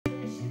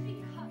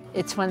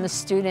It's when the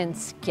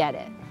students get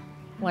it.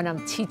 When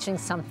I'm teaching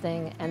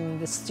something and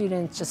the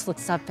student just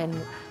looks up and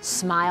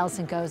smiles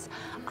and goes,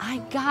 "I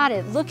got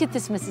it, look at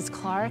this, Mrs.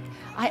 Clark,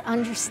 I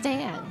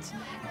understand."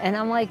 And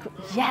I'm like,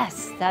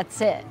 yes,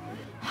 that's it.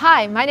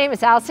 Hi, my name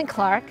is Allison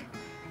Clark.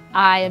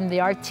 I am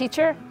the art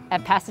teacher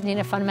at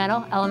Pasadena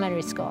Fundamental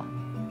Elementary School.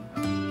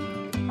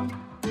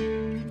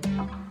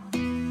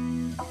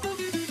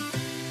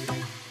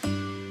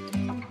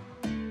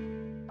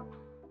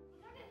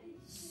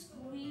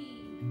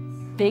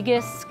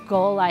 Biggest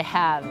goal I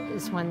have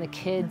is when the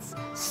kids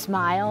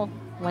smile,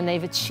 when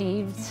they've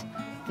achieved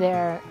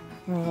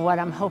what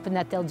I'm hoping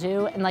that they'll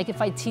do. And like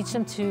if I teach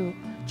them to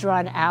draw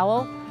an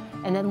owl,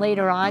 and then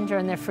later on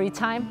during their free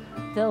time,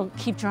 they'll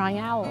keep drawing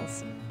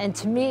owls. And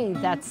to me,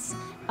 that's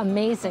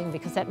amazing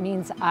because that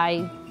means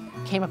I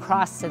came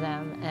across to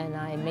them and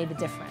I made a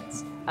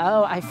difference.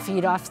 Oh, I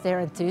feed off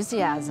their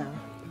enthusiasm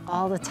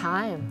all the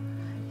time.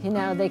 You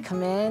know, they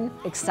come in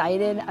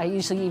excited. I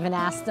usually even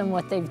ask them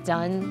what they've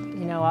done,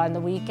 you know, on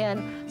the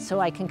weekend so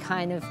I can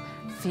kind of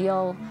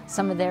feel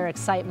some of their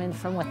excitement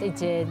from what they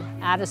did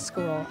out of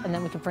school, and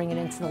then we can bring it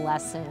into the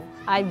lesson.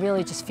 I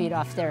really just feed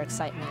off their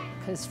excitement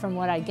because from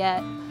what I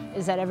get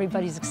is that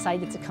everybody's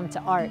excited to come to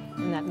art,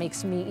 and that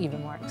makes me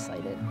even more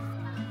excited.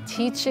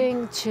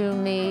 Teaching to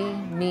me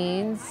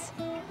means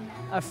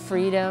a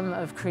freedom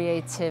of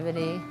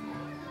creativity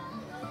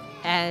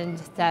and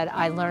that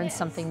I learn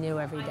something new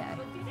every day.